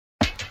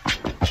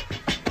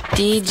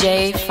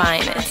DJ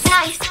Finest.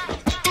 Nice.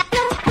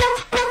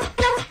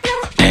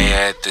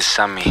 Hey, this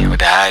Sammy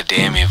with the high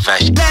DM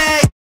version.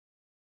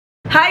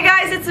 Hi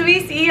guys, it's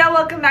Sia.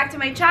 Welcome back to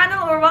my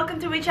channel, or welcome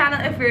to my channel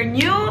if you're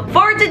new.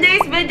 For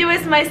today's video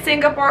is my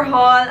Singapore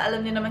haul.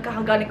 Alam niyo naman,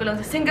 kakagaling ko lang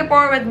sa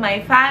Singapore with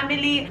my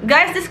family.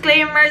 Guys,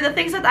 disclaimer, the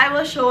things that I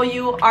will show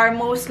you are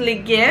mostly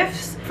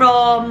gifts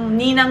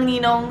from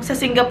ninang-ninong sa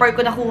Singapore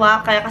ko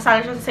nakuha, kaya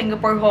kasali siya sa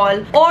Singapore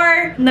haul.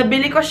 Or,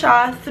 nabili ko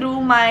siya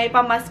through my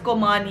pamasko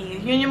money.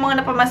 Yun yung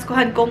mga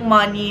napamaskuhan kong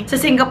money sa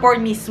Singapore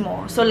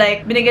mismo. So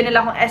like, binigyan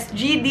nila akong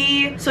SGD.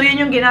 So yun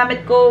yung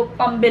ginamit ko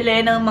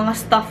pambili ng mga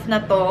stuff na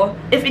to.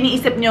 If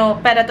iniisip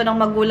nyo, pera to ng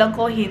magulang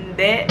ko,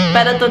 hindi.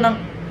 Pera to ng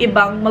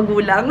ibang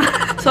magulang.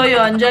 So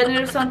yun,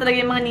 generous lang talaga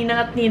yung mga ninang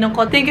at ninong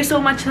ko. Thank you so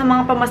much sa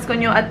mga pamasko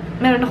nyo at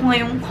meron ako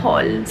ngayong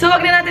haul. So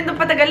wag na natin itong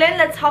patagalin.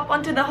 Let's hop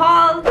onto the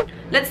haul.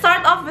 Let's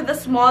start off with the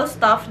small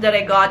stuff that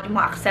I got, yung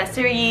mga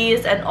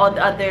accessories and all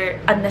the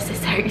other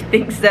unnecessary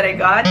things that I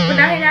got.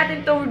 Unahin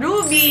natin itong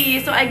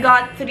Ruby. So I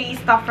got 3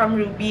 stuff from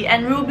Ruby,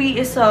 and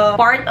Ruby is a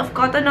part of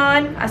Cotton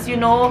On. As you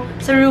know,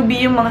 sa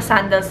Ruby yung mga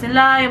sandals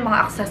nila, yung mga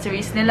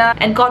accessories nila,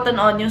 and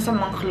Cotton On yung sa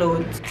mga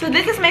clothes. So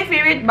this is my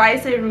favorite buy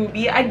sa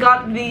Ruby. I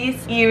got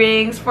these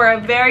earrings for a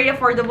very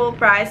affordable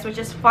price, which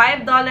is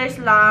 $5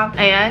 lang.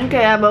 Ayan,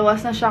 kaya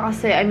bawas na siya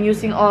kasi I'm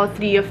using all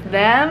 3 of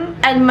them.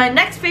 And my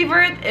next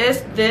favorite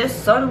is this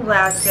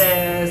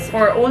sunglasses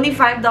for only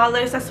 $5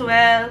 as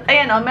well.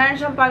 Ayan, meron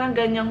siyang parang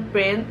ganyang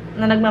print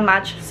na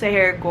nagmamatch sa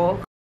hair ko.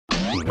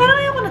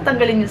 Parang ayoko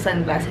natanggalin yung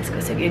sunglasses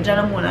ko. Sige,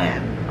 dyan na muna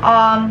yan.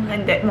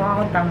 Hindi.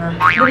 Mukha akong tanga.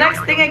 The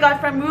next thing I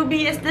got from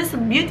Ruby is this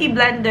beauty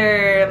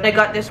blender. I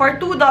got this for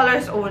 $2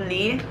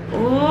 only.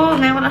 Ooh,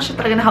 ngayon ko na siya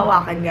talaga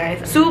nahawakan,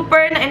 guys.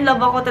 Super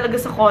na-in-love ako talaga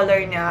sa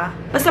color niya.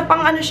 Basta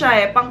pang ano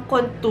siya pang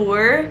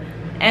contour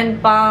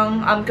and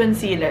pang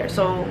concealer.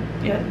 So,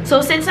 yun.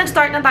 So, since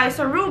nag-start na tayo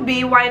sa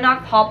Ruby, why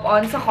not hop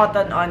on sa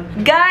Cotton On?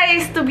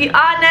 Guys, to be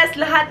honest,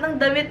 lahat ng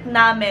damit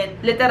namin,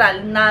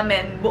 literal,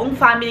 namin, buong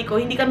family ko,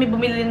 hindi kami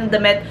bumili ng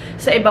damit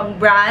sa ibang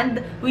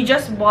brand. We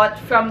just bought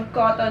from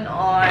Cotton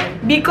On.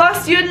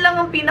 Because yun lang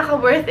ang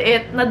pinaka-worth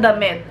it na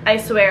damit. I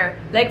swear.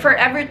 Like,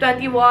 Forever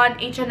 21,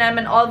 H&M,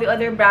 and all the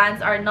other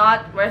brands are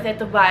not worth it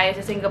to buy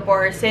sa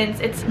Singapore since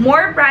it's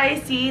more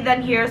pricey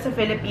than here sa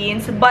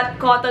Philippines. But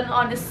Cotton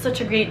On is such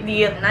a great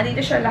deal.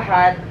 Nandito siya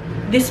lahat.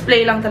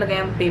 Display lang talaga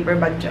yung paper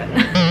bag dyan.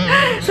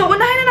 So,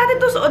 unahin na natin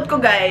itong suot ko,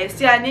 guys.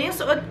 Yan yung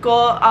suot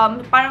ko.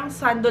 Parang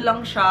sando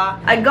lang siya.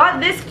 I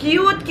got this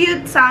cute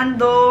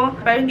sando.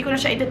 Pero hindi ko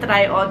na siya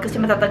iti-try on kasi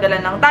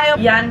matatagalan lang tayo.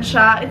 Yan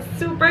siya. It's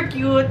super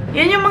cute.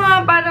 Yan yung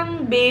mga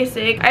parang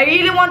basic. I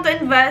really want to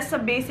invest sa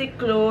basic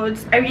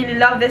clothes. I really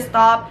love this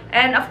top.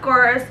 And of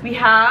course, we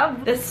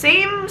have the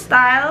same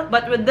style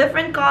but with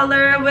different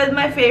color with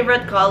my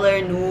favorite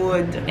color,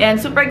 nude.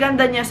 And super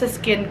ganda niya sa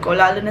skin ko,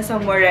 lalo na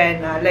sa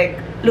morena. Like,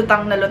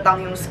 lutang na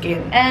lutang yung skin.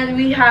 And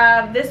we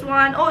have this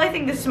one. Oh, I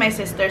think this is my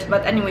sister's.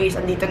 But anyways,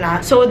 andito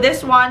na. So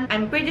this one,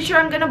 I'm pretty sure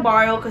I'm gonna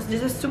borrow because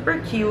this is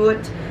super cute.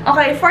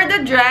 Okay, for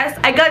the dress,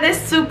 I got this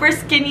super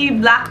skinny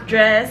black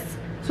dress.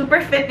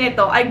 Super fit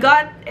nito. I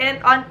got it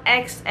on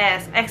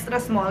XS, extra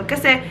small.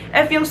 Kasi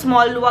if yung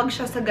small, luwag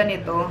siya sa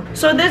ganito.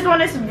 So this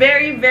one is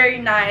very, very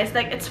nice.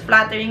 Like, it's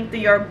flattering to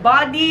your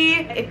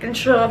body. It can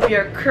show off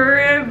your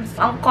curves.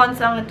 Ang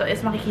cons lang nito is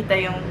makikita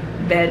yung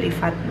belly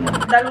fat mo.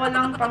 Dalawa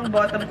lang pang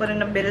bottom ko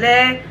na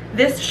nabili.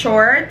 This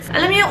shorts.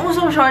 Alam niyo yung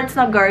usong shorts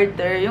na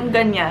garter? Yung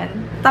ganyan.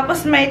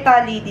 Tapos may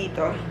tali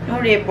dito. Yung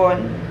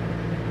ribbon.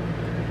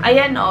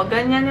 Ayan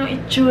ganyan yung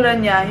itsura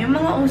niya. Yung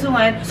mga uso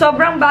ngayon.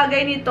 Sobrang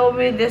bagay nito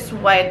with this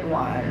white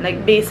one.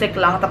 Like, basic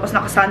lang. Tapos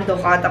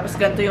nakasando ka. Tapos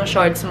ganito yung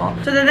shorts mo.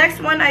 So, the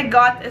next one I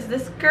got is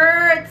this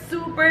skirt.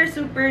 Super,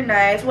 super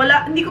nice.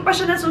 Hindi ko pa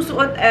siya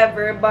nasusuot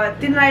ever.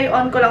 But, tinry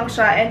on ko lang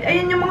siya. And,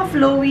 ayan yung mga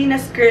flowy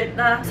na skirt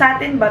na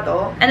satin ba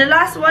to? And the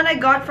last one I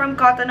got from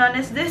Cotton On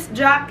is this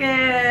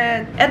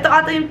jacket. Ito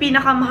ata yung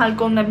pinakamahal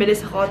kong nabili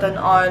sa Cotton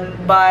On.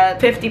 But,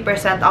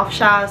 50% off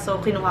siya.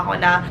 So, kinuha ko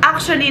na.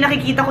 Actually,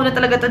 nakikita ko na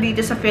talaga to dito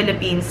sa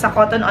Philippines, sa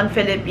Cotton On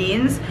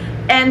Philippines.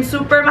 And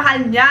super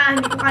mahal niya.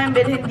 Hindi ko kayang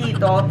bilhin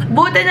dito.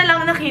 Buti na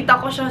lang nakita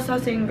ko siya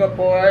sa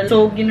Singapore.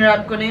 So,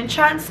 ginrab ko na yung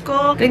chance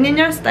ko. Ganyan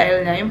yung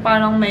style niya. Yung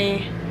parang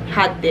may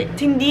hati.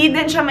 Hindi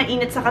din siya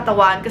mainit sa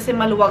katawan kasi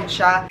maluwag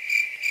siya.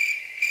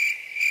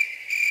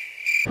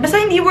 Basta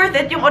hindi worth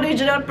it yung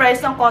original price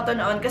ng Cotton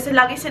On kasi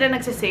lagi sila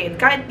nagsisale.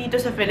 Kahit dito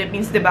sa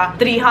Philippines, diba?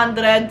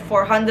 300,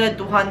 400,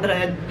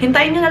 200.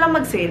 Hintayin nyo na lang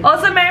mag-sale.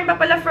 Also, meron pa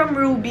pala from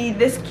Ruby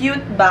this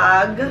cute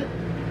bag.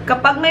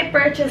 Kapag may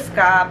purchase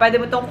ka, pwede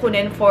mo itong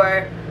kunin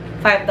for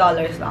 $5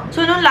 lang.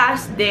 So, nung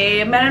last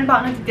day, meron pa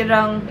ako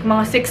natitirang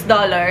mga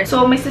 $6.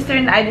 So, my sister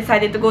and I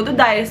decided to go to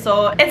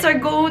Daiso. It's our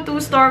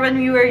go-to store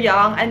when we were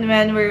young and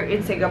when we were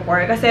in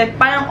Singapore. Kasi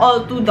parang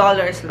all $2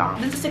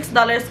 lang. Dun sa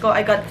 $6 ko,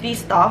 I got 3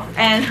 stuff.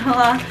 And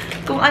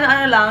kung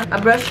ano-ano lang,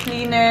 a brush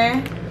cleaner,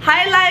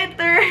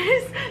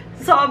 highlighters,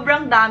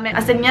 Sobrang dami.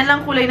 As in, yan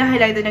lang kulay na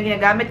highlighter na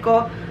ginagamit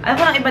ko. Ayaw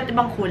ko ng iba't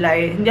ibang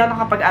kulay. Hindi ako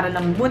nakapag-aral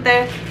ng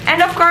mabuti.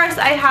 And of course,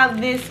 I have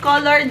these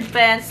colored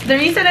pens. The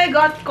reason I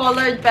got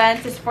colored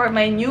pens is for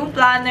my new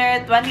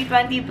planner,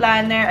 2020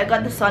 planner. I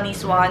got the Sunny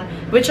Swan,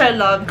 which I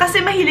love.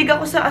 Kasi mahilig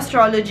ako sa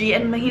astrology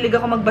and mahilig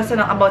ako magbasa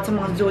ng about sa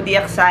mga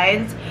zodiac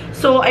signs.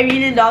 So, I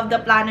really love the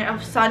planner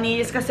of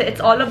Sunny's kasi it's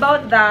all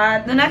about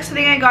that. The next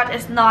thing I got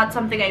is not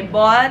something I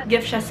bought.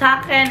 Gift siya sa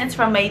akin. It's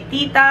from my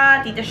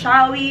Tita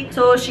Shawi.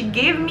 So, she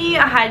gave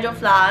me a Hydro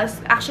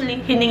Flask.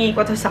 Actually, hiningi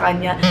ko to sa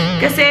kanya.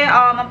 Kasi,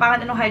 ang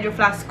pangalan ng Hydro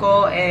Flask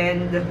ko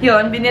and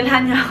yun,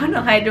 binilhan niya ako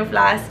ng Hydro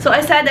Flask. So,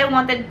 I said I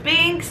wanted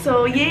pink.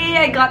 So,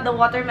 yay! I got the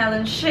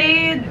watermelon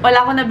shade.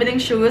 Wala akong nabiling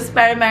shoes,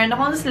 pero meron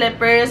akong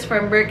slippers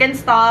from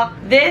Birkenstock.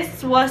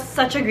 This was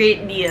such a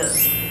great deal.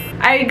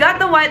 I got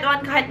the white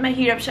one kahit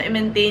mahirap siya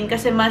i-maintain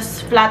kasi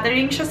mas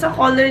flattering siya sa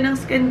color ng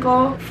skin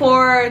ko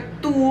for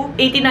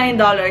 $89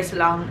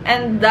 lang.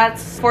 And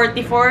that's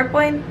 $44.5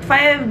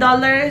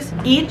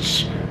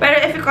 each. Pero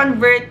if you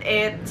convert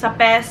it sa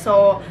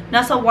peso,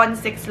 nasa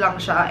 1.6 lang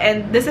siya.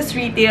 And this is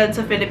retailed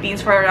sa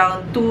Philippines for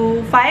around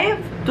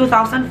 2,500,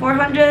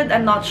 2,400.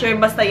 I'm not sure.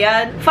 Basta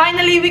yan.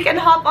 Finally, we can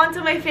hop on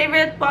to my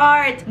favorite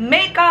part.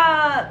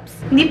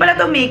 Makeups! Hindi pala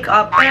to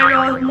makeup,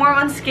 pero more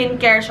on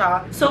skincare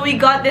siya. So, we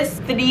got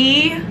this 3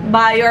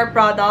 Bayer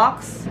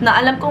products na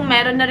alam kong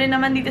meron na rin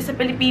naman dito sa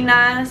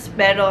Pilipinas.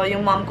 Pero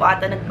yung mom ko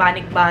ata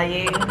nag-panic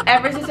buying.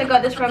 Ever since I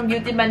got this from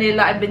Beauty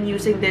Manila, I've been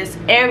using this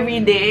every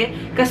day.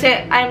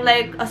 Kasi I'm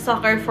like a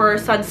sucker for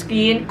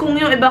sunscreen. Kung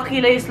yung iba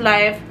kilay is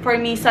life, for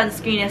me,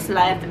 sunscreen is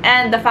life.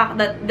 And the fact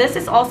that this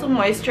is also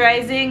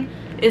moisturizing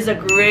is a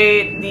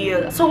great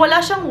deal. So,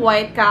 wala siyang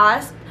white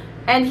cast.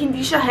 And hindi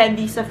siya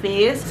heavy sa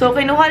face. So,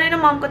 kinuha rin ng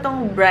mom ko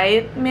tong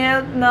Bright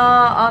Milk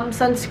na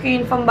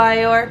sunscreen from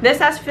Bayer. This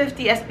has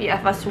 50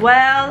 SPF as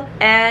well.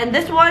 And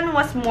this one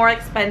was more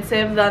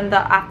expensive than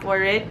the Aqua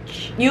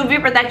Rich. UV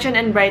protection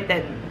and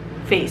brighten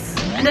face.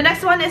 And the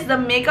next one is the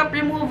makeup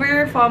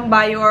remover from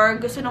Bayer.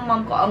 Gusto ng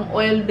mom ko ang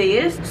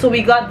oil-based. So,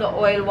 we got the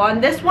oil one.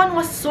 This one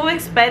was so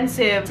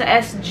expensive sa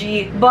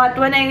SG. But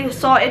when I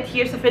saw it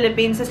here sa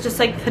Philippines, it's just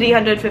like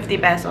 350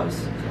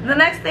 pesos. The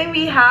next thing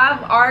we have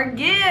are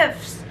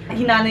gifts.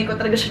 Hinanay ko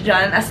talaga siya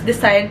dyan as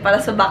design para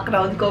sa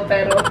background ko,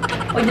 pero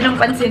huwag nyo nang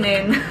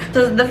pansinin.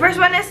 So, the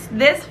first one is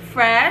this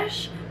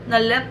Fresh na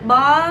lip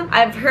balm.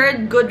 I've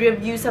heard good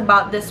reviews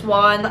about this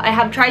one. I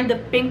have tried the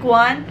pink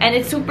one, and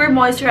it's super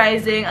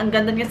moisturizing. Ang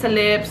ganda niya sa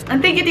lips. And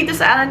thank you Tito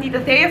Sa and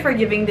Tita Thea for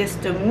giving this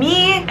to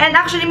me. And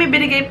actually, may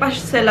binigay pa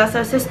sila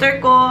sa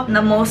sister ko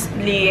na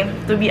mostly,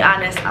 to be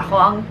honest, ako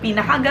ang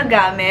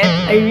pinakagagamit.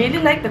 I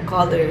really like the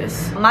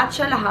colors.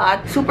 Match siya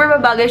lahat. Super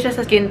babagay siya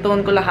sa skin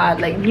tone ko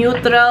lahat. Like,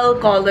 neutral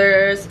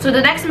colors. So,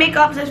 the next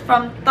makeup is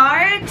from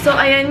Tarte. So,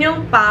 ayan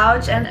yung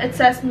pouch, and it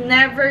says,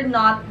 Never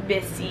Not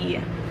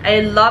Busy.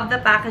 I love the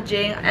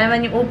packaging. And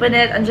when you open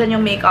it, andyan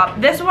yung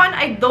makeup. This one,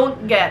 I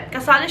don't get.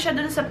 Kasali siya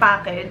dun sa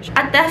package.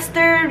 A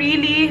tester,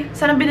 really?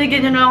 Sana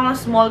binigyan nyo na lang ng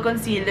small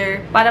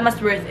concealer para mas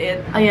worth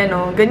it. Ayan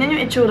o. Ganyan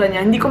yung itsura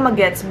niya. Hindi ko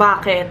magets.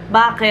 Bakit?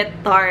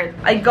 Bakit Tarte?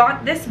 I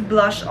got this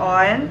blush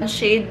on.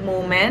 Shade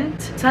Moment.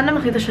 Sana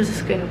makita siya sa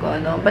skin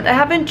ko, no? But I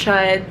haven't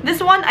tried.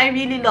 This one, I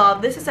really love.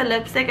 This is a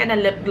lipstick and a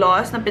lip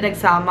gloss na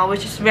pinagsama,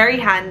 which is very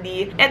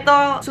handy.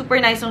 Ito, super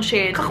nice yung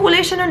shade.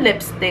 Kakulay siya ng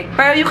lipstick.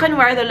 Pero you can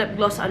wear the lip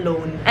gloss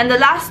alone. And the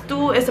last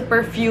two is a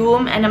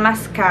perfume and a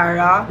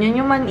mascara. Yun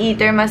yung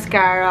Man-Eater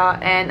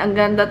mascara. And ang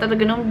ganda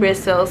talaga ng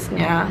bristles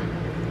niya.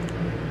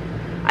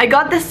 I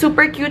got this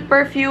super cute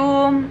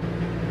perfume.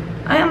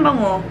 Ay, ang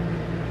bango.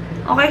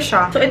 Okay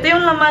siya. So, ito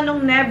yung laman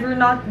ng Never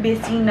Not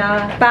Busy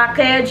na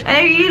package. And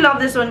I really love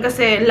this one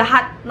kasi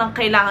lahat ng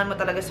kailangan mo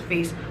talaga sa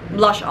face.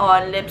 Blush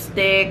on,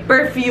 lipstick,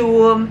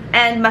 perfume,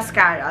 and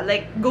mascara.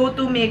 Like,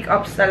 go-to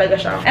makeups talaga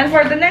siya. And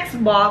for the next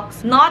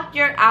box, not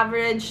your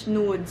average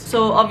nudes.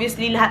 So,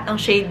 obviously, lahat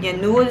ng shade niya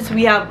nudes.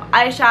 We have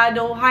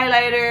eyeshadow,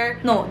 highlighter.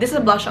 No, this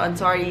is a blush on,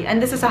 sorry. And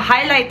this is a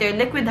highlighter,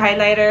 liquid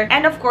highlighter.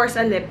 And of course,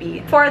 a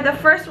lippy. For the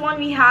first one,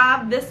 we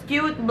have this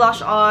cute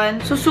blush on.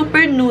 So,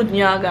 super nude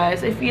niya,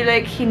 guys. I feel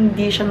like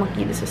hindi siya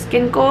makita sa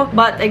skin ko.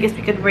 But I guess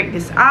we can break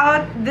this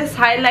out. This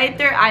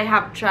highlighter, I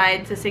have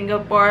tried sa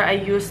Singapore. I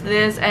used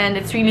this and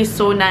it's really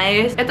so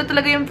nice. Ito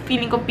talaga yung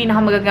feeling ko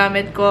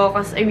pinaka-magagamit ko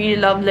because I really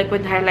love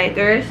liquid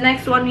highlighters.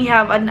 Next one, we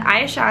have an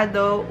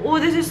eyeshadow.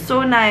 Oh, this is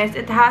so nice.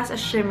 It has a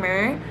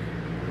shimmer.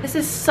 This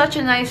is such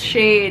a nice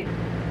shade.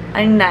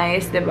 Ang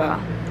nice,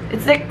 diba?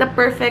 It's like the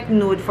perfect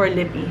nude for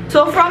lippy.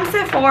 So from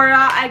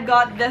Sephora, I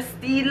got the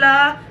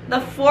Stila,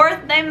 the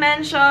 4th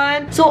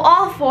dimension. So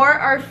all 4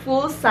 are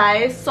full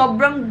size.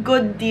 Sobrang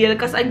good deal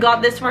because I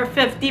got this for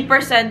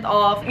 50%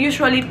 off.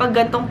 Usually, pag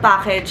gantong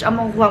package, ang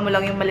makukuha mo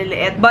lang yung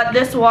maliliit. But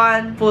this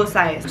one, full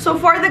size. So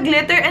for the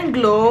glitter and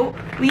glow,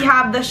 we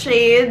have the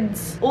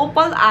shades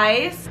Opal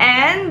Eyes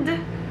and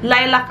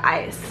Lilac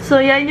Eyes.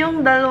 So yan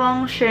yung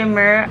dalawang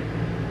shimmer.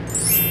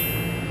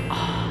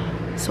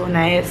 So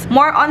nice.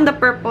 More on the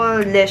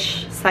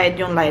purplish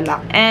side yung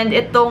lilac. And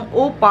itong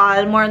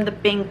opal, more on the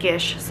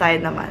pinkish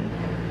side naman.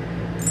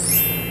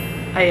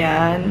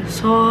 Ayan.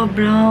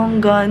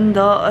 Sobrang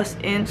ganda as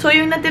in. So,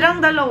 yung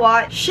natirang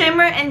dalawa,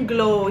 shimmer and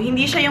glow.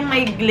 Hindi siya yung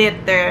may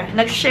glitter.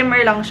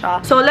 Nag-shimmer lang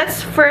siya. So, let's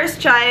first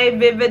try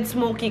Vivid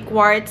Smoky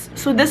Quartz.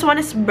 So, this one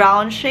is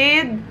brown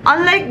shade.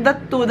 Unlike the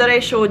two that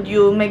I showed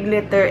you, may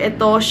glitter.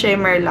 Ito,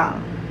 shimmer lang.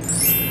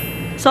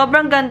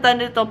 Sobrang ganda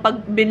nito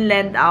pag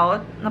binlend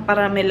out. Na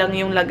parami lang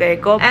yung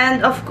lagay ko.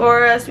 And, of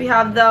course, we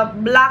have the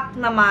black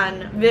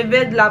naman.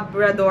 Vivid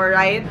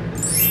Labradorite.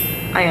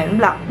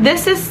 Ayan, black.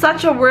 This is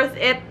such a worth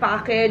it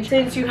package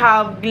since you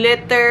have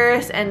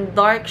glitters and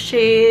dark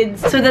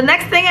shades. So the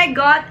next thing I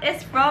got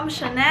is from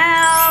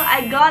Chanel.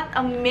 I got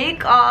a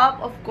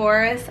makeup, of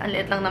course. Ang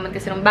liit lang naman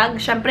kasi ng bag.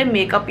 Syempre,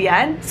 makeup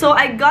yan. So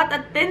I got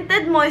a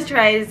tinted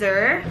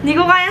moisturizer. Hindi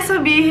ko kaya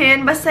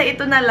sabihin, basta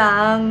ito na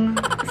lang.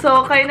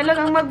 So, kayo na lang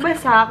ang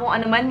magbasa kung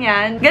ano man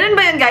yan. Ganun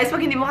ba yun, guys?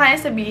 Pag hindi mo kaya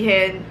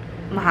sabihin,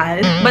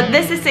 mahal. But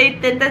this is a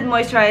tinted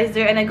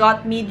moisturizer and I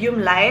got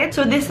medium light.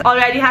 So this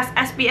already has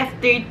SPF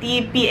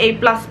 30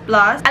 PA++.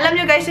 Alam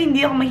nyo guys,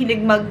 hindi ako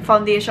mahilig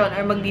mag-foundation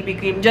or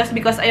mag-BB cream just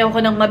because ayaw ko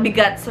ng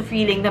mabigat sa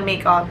feeling na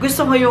makeup.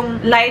 Gusto ko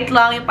yung light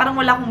lang, yung parang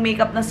wala akong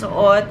makeup na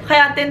suot.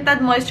 Kaya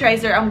tinted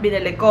moisturizer ang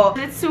binili ko.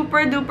 It's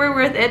super duper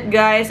worth it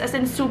guys. As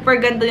in super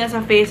ganda niya sa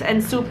face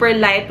and super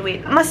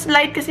lightweight. Mas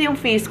light kasi yung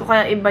face ko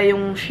kaya iba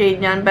yung shade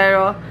niyan.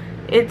 Pero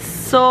it's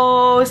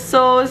so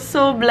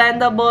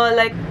blendable.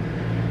 Like,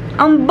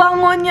 ang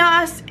bango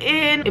niya as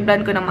in.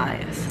 I-blend ko na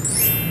maayos.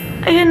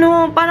 Ayan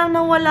o, parang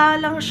nawala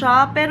lang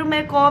siya. Pero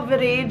may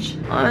coverage.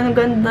 Ang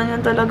ganda niya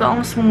talaga.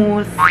 Ang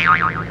smooth.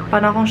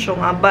 Parang akong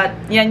syunga. But,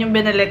 yan yung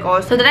binili ko.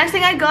 So, the next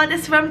thing I got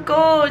is from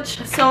Coach.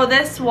 So,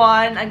 this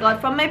one, I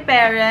got from my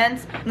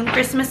parents nung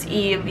Christmas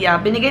Eve. Yeah,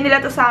 binigay nila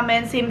to sa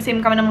amin. Same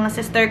kami ng mga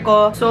sister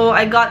ko. So,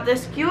 I got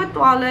this cute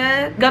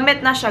wallet.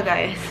 Gamit na siya,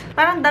 guys.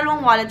 Parang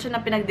dalawang wallet siya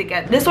na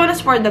pinagdikit. This one is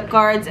for the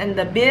cards and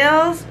the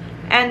bills.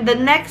 And the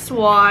next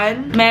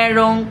one,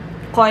 merong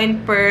coin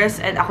purse.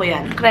 And ako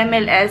yan.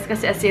 Kreml S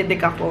kasi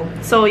acidic ako.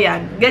 So,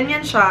 yan.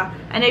 Ganyan siya.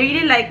 And I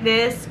really like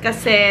this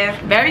kasi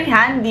very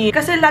handy.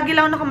 Kasi lagi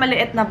lang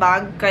nakamaliit na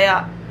bag.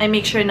 Kaya, I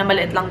make sure na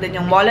maliit lang din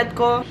yung wallet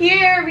ko.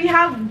 Here, we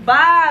have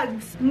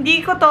bags.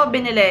 Hindi ko to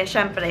binili,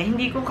 syempre.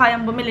 Hindi ko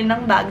kayang bumili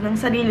ng bag ng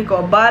sarili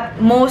ko. But,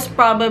 most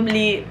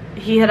probably,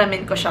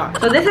 hihiramin ko siya.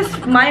 So, this is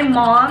my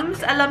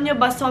mom's. Alam nyo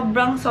ba,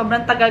 sobrang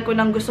tagal ko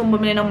nang gustong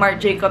bumili ng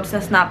Marc Jacobs na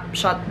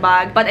snapshot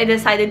bag. But I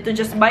decided to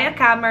just buy a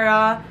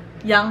camera.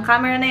 Yung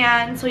camera na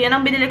yan. So, yan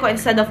ang binili ko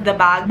instead of the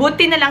bag.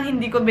 Buti na lang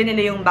hindi ko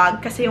binili yung bag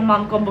kasi yung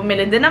mom ko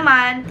bumili din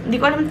naman. Hindi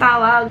ko alam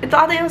tawag. Ito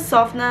ata yung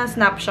soft na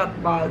snapshot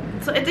bag.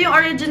 So, ito yung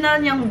original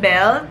niyang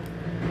belt.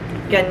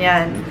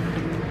 Ganyan.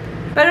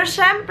 Pero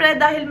syempre,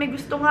 dahil may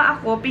gusto nga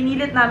ako,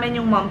 pinilit namin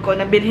yung mom ko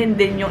na bilhin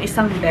din yung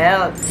isang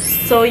belt.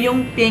 So,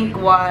 yung pink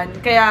one.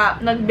 Kaya,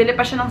 nagbili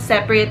pa siya ng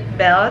separate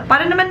belt.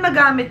 Para naman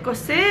magamit ko,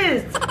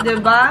 sis.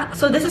 Diba?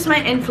 So, this is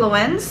my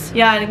influence.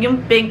 Yan,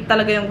 yung pink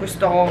talaga yung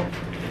gusto ko.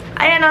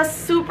 Ayan o,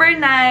 super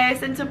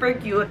nice and super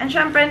cute. And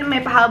syempre,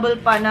 may pahabol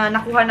pa na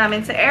nakuha namin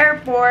sa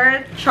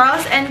airport.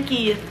 Charles and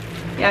Keith.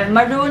 Yan,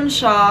 maroon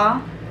siya.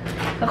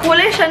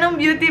 Nakulay siya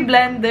ng beauty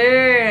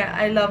blender.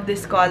 I love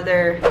this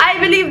color. I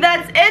believe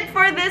that's it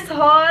for this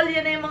haul.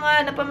 Yan na yung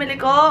mga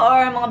napamili ko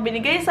or mga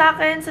binigay sa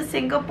akin sa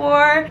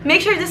Singapore.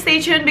 Make sure to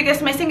stay tuned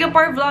because my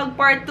Singapore vlog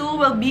part 2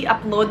 will be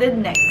uploaded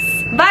next.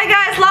 Bye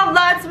guys! Love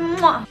lots!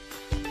 Mwah!